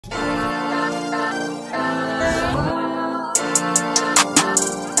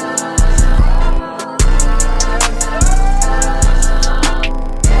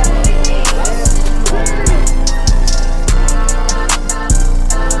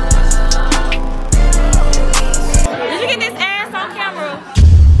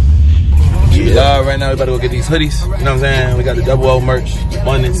right now we about to go get these hoodies. You know what I'm saying? We got the Double O merch,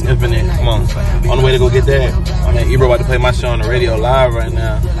 Abundance, Infinite. Come on the way to go get that. I mean, Ebro about to play my show on the radio live right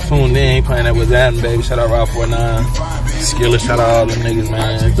now. Tuned in, he playing that with Adam, baby. Shout out Rob 49, Skiller. Shout out all them niggas,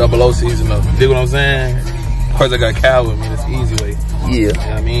 man. Double O season though. Dig what I'm saying? Of course, I got Cal with me. That's the easy way. Yeah. You know what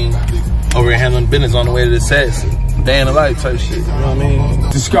I mean? Over here handling business on the way to the sets. Day in the life type shit. You know what I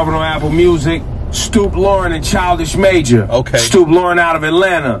mean? Discovered on Apple Music. STEPBROS and Childish Major. Okay. STEPBROS out of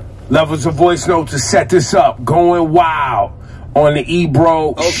Atlanta. Left us a voice note to set this up. Going wild on the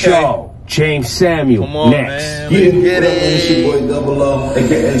Ebro show. James Samuel. Come on, next. Man. Get it. It's your boy Double O,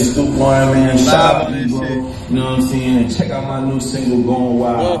 aka STEPBROS, man. Shout out to you, bro. You know what I'm saying? Check out my new single, Going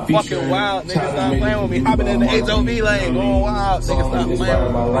Wild. Going fucking wild. Niggas stop playing with me. Hopping in the HOV lane. Going wild. Niggas stop playing with me.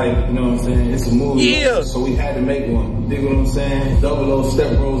 My life, you know what I'm saying? It's a movie. Yeah. So we had to make one. Dig what I'm saying? Double O,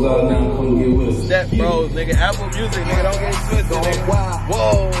 STEPBROS out now. Come get with us. STEPBROS, nigga. Apple Music, nigga. Don't get twisted. Going wild.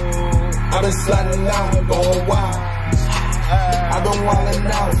 Whoa. I've been sliding out, going wild. I've been wilding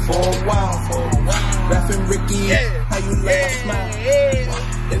out for a while. Rapping Ricky, how you like my smile?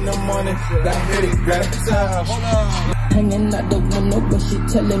 In the morning, that hit it, gravitas. Hanging out the window, but she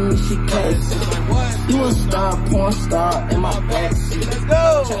telling me she can't see. You a star, porn star in my backseat. Let's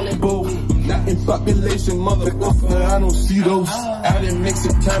go. Boom, not in population, motherfucker. I don't see those. Out in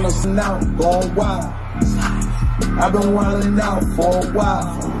Mexicanos now, going wild. I've been wilding out for a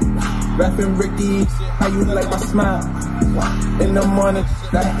while. Rapping Ricky, how you like my smile? In the morning,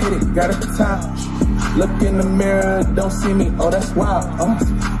 I hit it, got it time. Look in the mirror, don't see me, oh that's wild.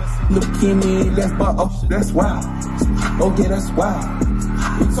 Leukemia, that's wild, oh that's wild. Oh yeah, that's wild.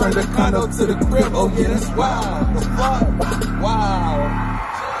 We turned the condo to the crib, oh yeah, that's wild. Wow.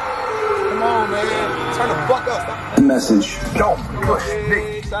 Come on, man. Turn the fuck up. Message. Don't push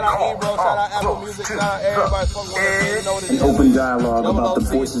me. Shout out Ebro, shout out Apple Music, shout out everybody. An open dialogue about the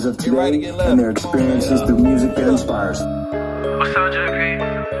voices of today and their experiences through music that inspires. What's up, JP?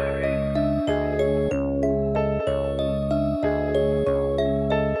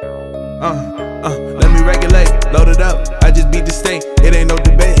 Let me regulate, load it up, I just beat the state. It ain't no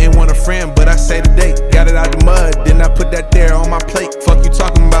debate, ain't want a friend, but I say the date. Got it out the mud, then I put that there on my plate. Fuck you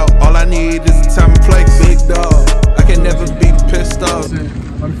talking about, all I need is a time and place. Big dog, I can never be pissed off.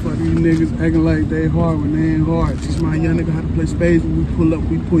 Why the fuck these niggas acting like they hard when they ain't hard? Teach my young nigga how to play spades when we pull up,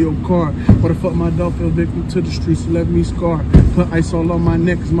 we pull your car. Why the fuck my dog fell victim to the streets and left me scarred? Put ice all on my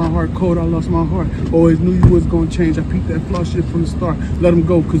neck cause my heart cold, I lost my heart. Always knew you was gonna change, I peeped that flaw shit from the start. Let them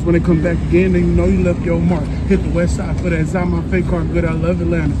go, cause when they come back again, then you know you left your mark. Hit the west side for that Zod, my fake car, good, I love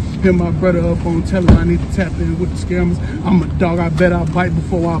Atlanta. Hit my brother up on tele, I need to tap in with the scammers. I'm a dog, I bet I bite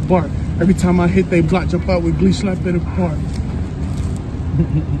before I bark. Every time I hit, they block, jump out with glee, slap it apart.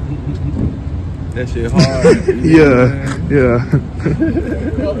 That shit hard. Yeah.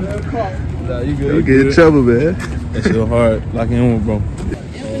 Nah, you good. Don't get in trouble, man. That shit hard. Lock in with bro.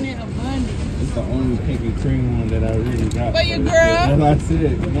 Infinite abundance. It's the only pinky cream one that I really got. For your girl. That's I said.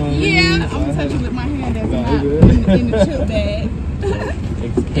 You know what I mean? Yeah, I'm gonna touch you with my hand that's not in the chip bag.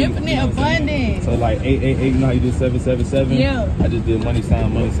 Infinite abundance. So like 888, you know how you did 777? Yeah. I just did money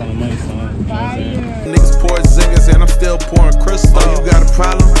sign, money sign, money sign. You know what I'm saying? Niggas pour zingers and I'm still pouring crystal. Oh, you got a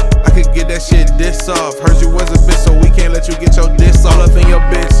problem? I could get that shit diss off. Heard you was a bitch, so we can't let you get your diss all up in your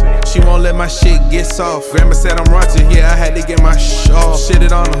bitch. She won't let my shit get soft. Grandma said I'm raunchy, yeah, I had to get my off. Shit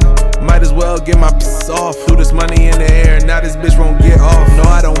it on her, might as well get my piss off. Threw this money in the air, now this bitch won't get off. No,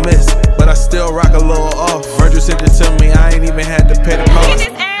 I don't miss, but I still rock a little off. Virgil sent it to me, I ain't even had to pay the cost. Get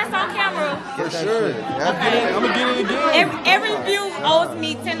this ass on camera. For sure. Okay. I'm gonna get it again. Every view owes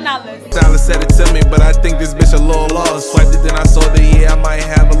me $10. Silas said it to me, but I think this bitch a little lost. Swiped it, then I saw the I might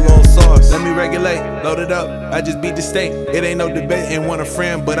have a little sauce. Let me regulate, load it up, I just beat the state. It ain't no debate, ain't want a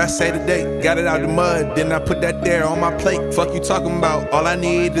friend, but I say the date. Got it out the mud, then I put that there on my plate. Fuck you talking about, all I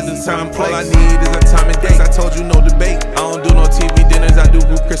need is a time and place. All I need is a time and date. I told you no debate, I don't do no TV dinners, I do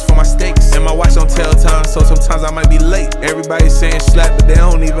group Chris for my steaks. And my watch don't tell time, so sometimes I might be late. Everybody saying slap, but they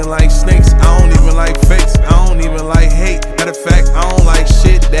don't even like snakes. I don't even like fakes, I don't even like hate. Matter of fact, I don't like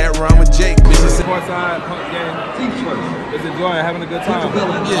shit that run with Jake. Bitches Courtside, punk game, is enjoying, having a good time.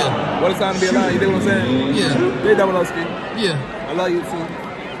 Yeah. What a time to be alive, you know what I'm saying? Yeah. They Double O Ski. Yeah. I love you too.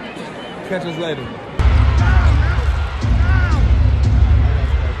 Catch us later.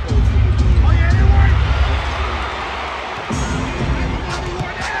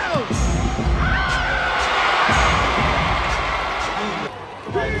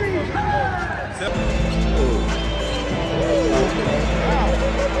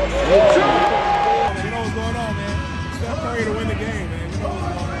 To win the game, man. You know what's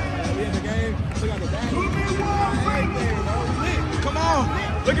going on. We in the game. Look at the back. Come on.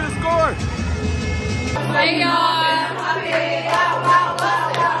 Look at the score. Hey, y'all.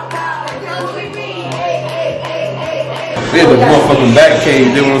 We had the motherfucking back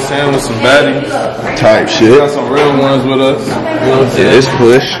cave, you know what I'm saying, with some baddies. Type shit. We got some real ones with us. You know what I'm saying? Yeah, it's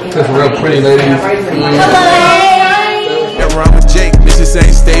push. Some real pretty ladies. I'm with Jake, bitches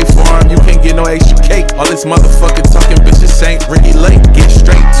ain't State Farm, you can't get no extra cake. All this motherfucking talking bitches ain't Ricky Lake. Get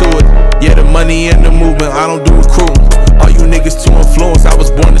straight to it. Yeah, the money and the movement, I don't do recruiting. All you niggas too influenced, I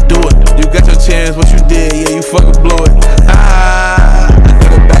was born to do it. You got your chance, what you did, yeah, you fucking blew it.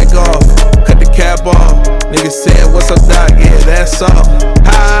 Nigga back off, cut the cap off. Nigga said, what's up, doc? Yeah, that's all.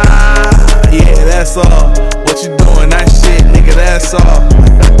 Yeah, that's all. What you doing? That shit, nigga, that's all.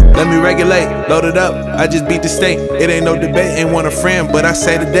 Let me regulate, load it up, I just beat the state. It ain't no debate, ain't want a friend, but I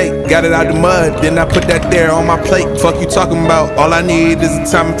say the date. Got it out the mud, then I put that there on my plate. Fuck you talking about, all I need is a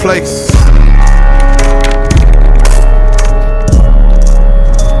time and place.